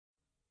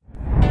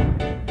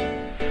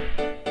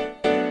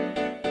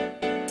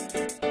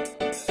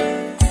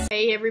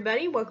Hey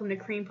everybody, welcome to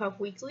Cream Puff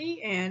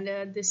Weekly, and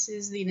this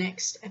is the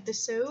next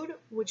episode,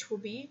 which will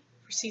be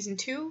for Season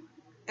 2,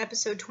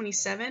 Episode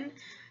 27,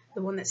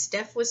 the one that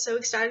Steph was so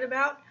excited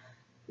about,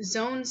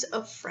 Zones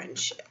of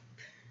Friendship.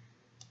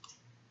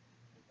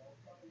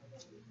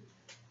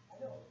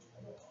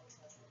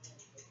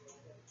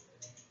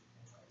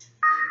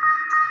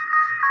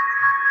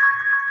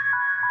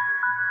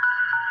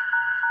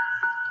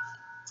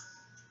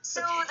 So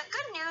the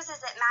good news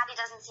is that Maddie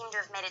doesn't seem to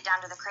have made it down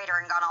to the crater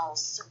and gone all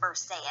Super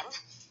Saiyan.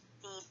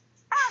 The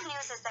bad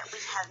news is that we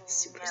have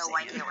no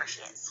idea where she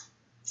is.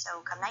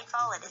 So come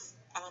nightfall, it is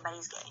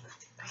anybody's game.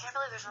 I can't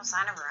believe there's no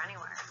sign of her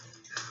anywhere.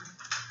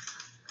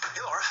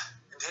 Hey Laura,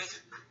 and hey,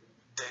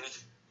 Danny.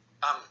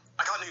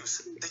 I got news.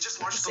 They just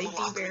marched the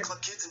little Optimum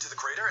Club kids into the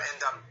crater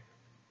and,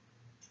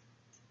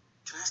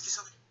 can I ask you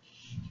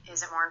something?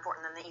 Is it more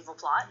important than the evil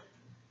plot?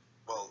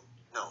 Well,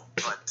 no,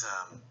 but,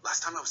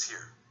 last time I was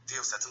here,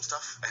 Theo said some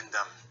stuff, and,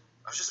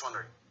 I was just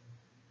wondering,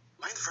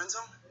 am I in the friend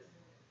zone?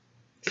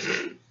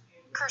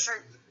 Kirsch,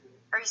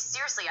 are you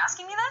seriously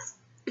asking me this?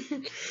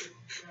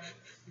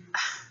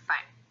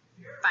 Fine.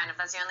 Fine, if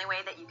that's the only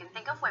way that you can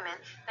think of women,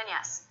 then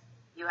yes,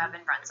 you have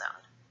been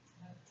friend-zoned.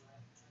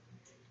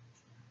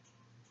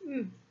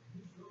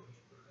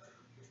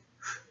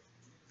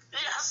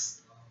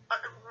 Yes! I'm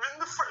in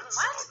the friend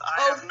zone. What?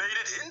 I have made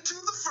it into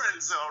the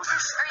friend zone.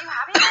 Are you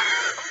happy about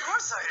this? Of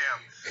course I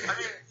am. I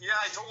mean, yeah,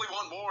 I totally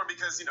want more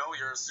because, you know,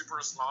 you're super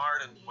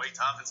smart and way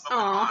tough and smoking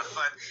hot,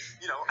 but,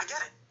 you know, I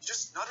get it. You're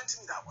just not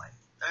into me that way.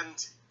 And,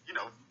 you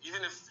know,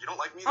 even if you don't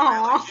like me the way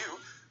I like you,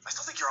 I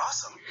still think you're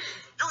awesome.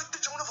 You're like the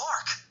Joan of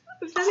Arc.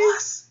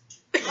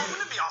 Why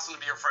wouldn't it be awesome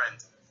to be your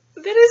friend?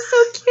 That is so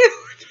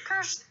cute.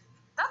 Kirsch,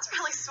 that's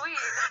really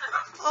sweet.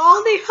 Oh,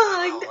 they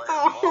hugged.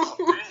 Oh,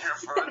 in your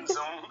friend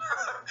zone.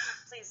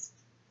 Please,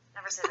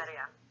 never say that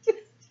again.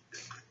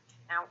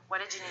 Now,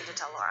 what did you need to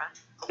tell Laura?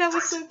 That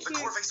was so The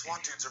cute. Corvée SWAT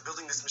dudes are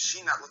building this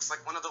machine that looks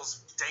like one of those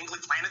dangly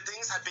planet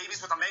things had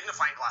babies with a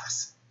magnifying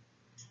glass.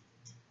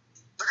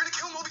 They're gonna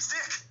kill Moby's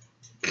dick.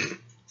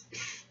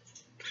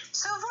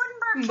 So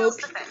Vordenberg kills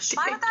the fish.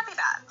 Why would that be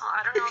bad? Oh,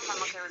 I don't know if I'm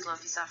okay with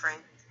Loki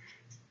suffering.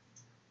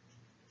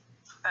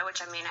 By which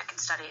I mean I can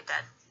study it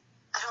dead.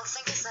 I don't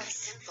think it's that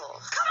simple.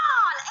 Come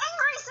on!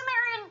 Angry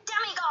Sumerian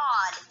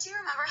demigod! Do you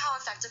remember how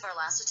effective our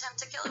last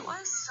attempt to kill it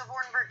was? So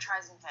Vordenberg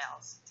tries and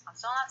fails. I'm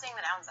still not seeing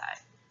the downside.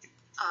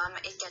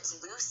 It gets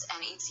loose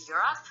and eats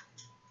Europe?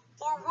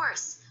 Or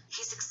worse,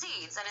 he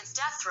succeeds and its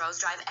death throes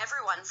drive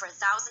everyone for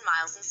 1,000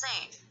 miles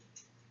insane.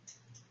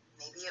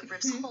 Maybe it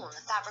rips a hole in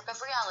the fabric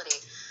of reality.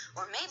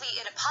 Or maybe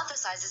it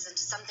hypothesizes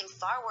into something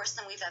far worse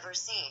than we've ever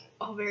seen.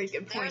 Oh, very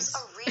good points.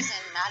 There's a reason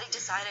Maddie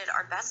decided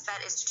our best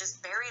bet is to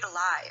just bury it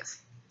alive.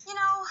 You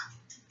know,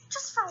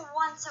 just for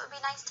once it would be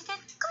nice to get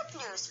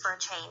good news for a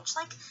change,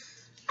 like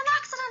an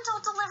accidental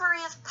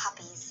delivery of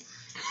puppies,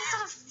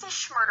 instead of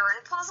fish murder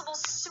and possible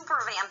super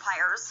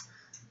vampires.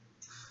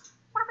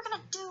 What are we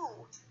gonna do?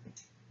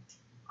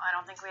 I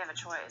don't think we have a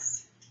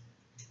choice.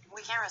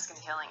 We can't risk him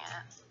killing it.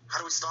 How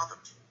do we stop him?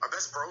 Our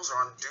best bros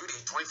are on duty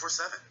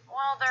 24/7.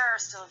 Well, there are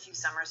still a few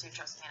Summers who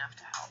trust me enough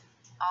to help.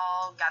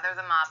 I'll gather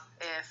them up.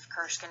 If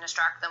Kirsch can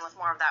distract them with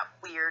more of that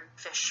weird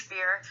fish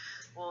spear,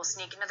 we'll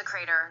sneak into the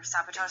crater,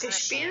 sabotage the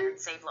machine, and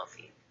save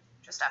Lofi.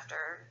 Just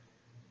after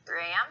 3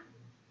 a.m.?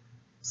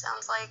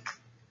 Sounds like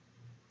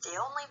the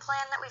only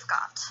plan that we've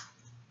got.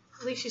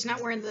 At least she's not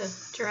wearing the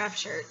giraffe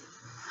shirt.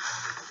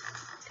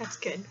 That's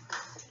good,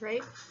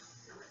 right?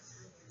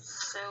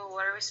 So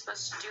what are we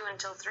supposed to do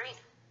until 3?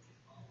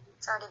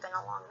 It's already been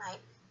a long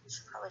night.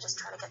 Should probably just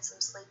try to get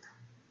some sleep.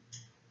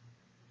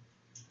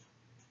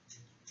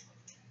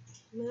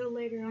 A little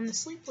later on the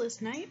sleepless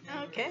night.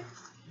 Okay.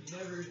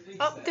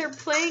 Oh, they're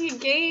playing a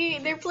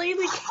game. They're playing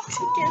the game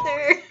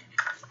together.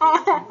 Oh.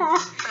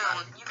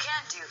 You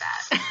can't do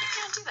that. You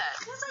can't do that.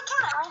 Yes, I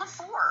can. I rolled a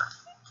 4.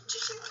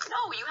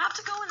 No, you have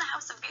to go in the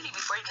House of Beauty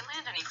before you can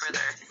land any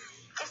further.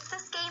 If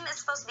this game is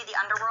supposed to be the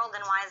underworld,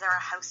 then why is there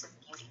a House of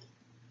Beauty?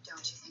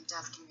 Don't you think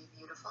death can be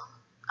beautiful?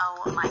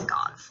 Oh my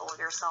god, full of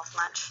yourself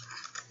much.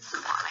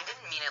 Come on, I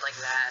didn't mean it like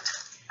that.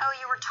 Oh,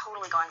 you were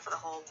totally going for the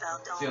whole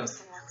Belle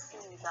Domes and Merci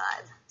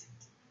vibe.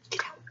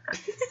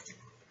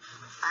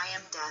 I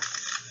am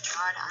death,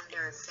 trod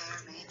under a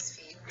fair maid's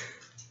feet.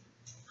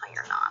 No,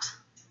 you're not.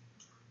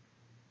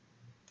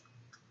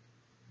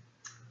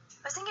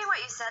 I was thinking what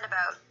you said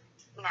about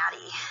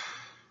Maddie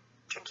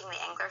drinking the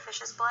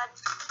anglerfish's blood.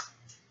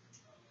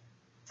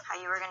 How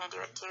you were gonna do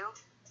it too.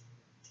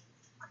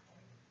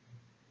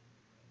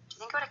 Do you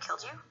think it would have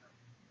killed you?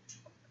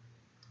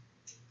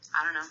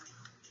 I don't know.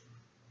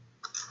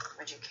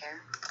 Would you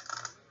care?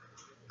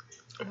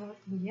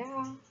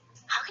 Yeah.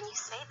 How can you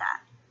say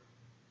that?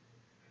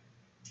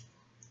 Do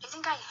you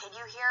think I hid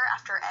you here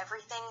after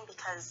everything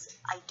because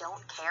I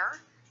don't care?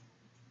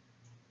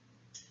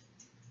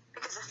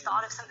 Because the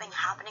thought of something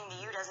happening to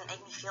you doesn't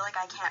make me feel like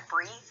I can't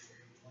breathe?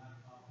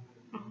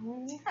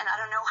 Oh. And I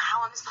don't know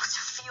how I'm supposed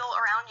to feel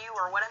around you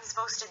or what I'm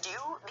supposed to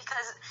do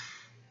because...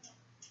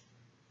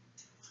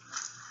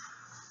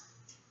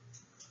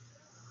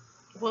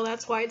 Well,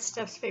 that's why it's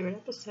Steph's favorite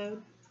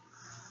episode.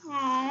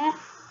 Aww.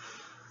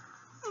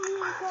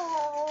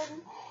 God.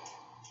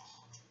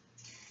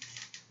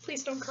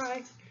 Please don't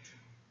cry.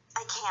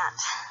 I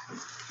can't.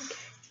 Okay.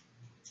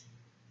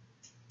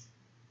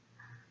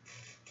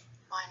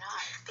 Why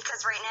not?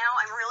 Because right now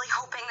I'm really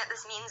hoping that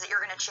this means that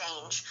you're gonna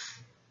change.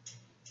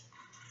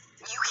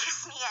 You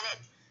kiss me and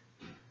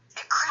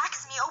it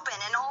cracks me open,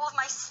 and all of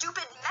my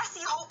stupid,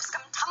 messy hopes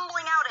come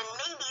tumbling out in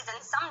maybes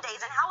and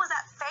somedays, and how is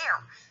that fair?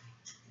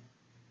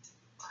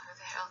 Well, who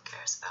the hell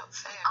cares about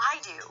fair? I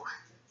do.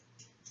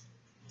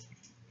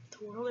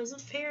 The world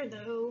isn't fair,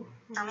 though.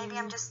 Or maybe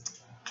I'm just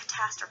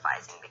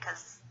catastrophizing,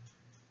 because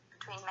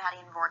between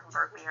Maddie and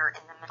Vortenberg, we are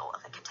in the middle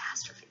of a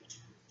catastrophe.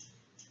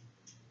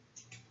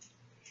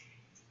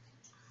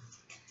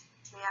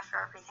 Maybe after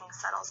everything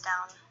settles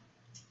down,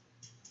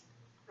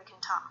 we can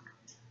talk.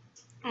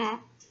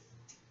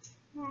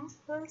 Well,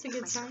 that's a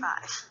good sign.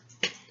 Survive.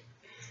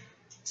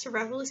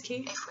 Survival is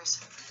key. If we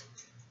survive.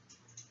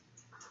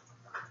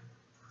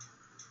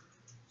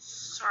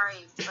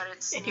 Sorry, but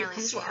it's And here nearly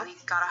comes 3. Rob. We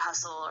gotta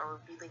hustle, or we'll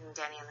be leaving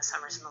Danny and the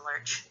Summers in the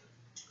lurch.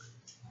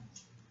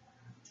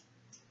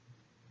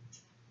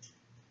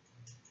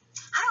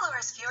 Hi, low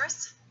risk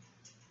viewers.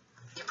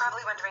 You're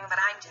probably wondering what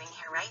I'm doing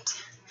here,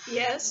 right?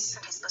 Yes.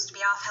 Aren't I supposed to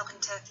be off helping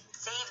to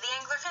save the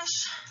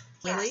anglerfish?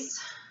 Really? Yes.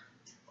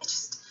 It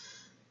just...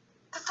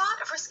 The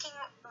thought of risking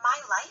my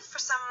life for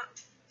some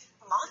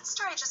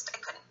monster, I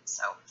couldn't,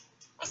 so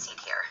I stayed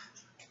here.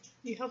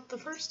 You helped the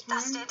first time.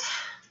 Dusted,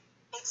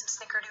 made some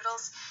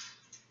snickerdoodles,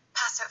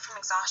 passed out from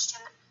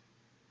exhaustion.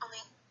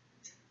 Only,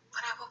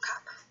 when I woke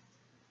up,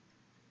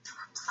 there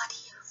were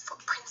bloody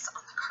footprints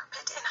on the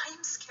carpet, and I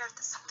am scared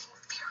that something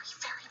very,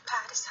 very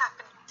bad is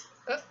happening.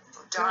 Oh,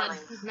 Oh, darling,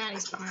 God.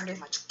 Maddie's I can behind pretty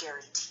her. much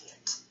guarantee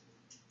it.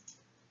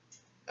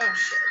 Oh,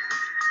 shit.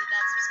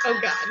 Oh,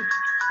 God.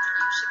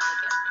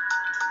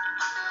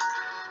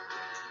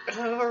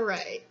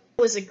 Alright.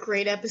 It was a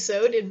great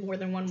episode in more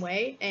than one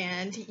way,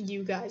 and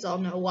you guys all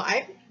know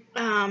why.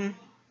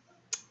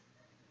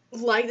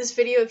 Like this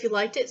video if you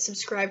liked it,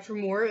 subscribe for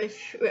more,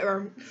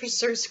 or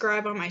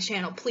subscribe on my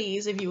channel,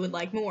 please, if you would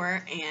like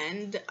more,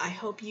 and I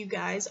hope you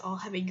guys all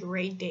have a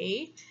great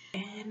day,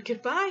 and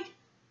goodbye!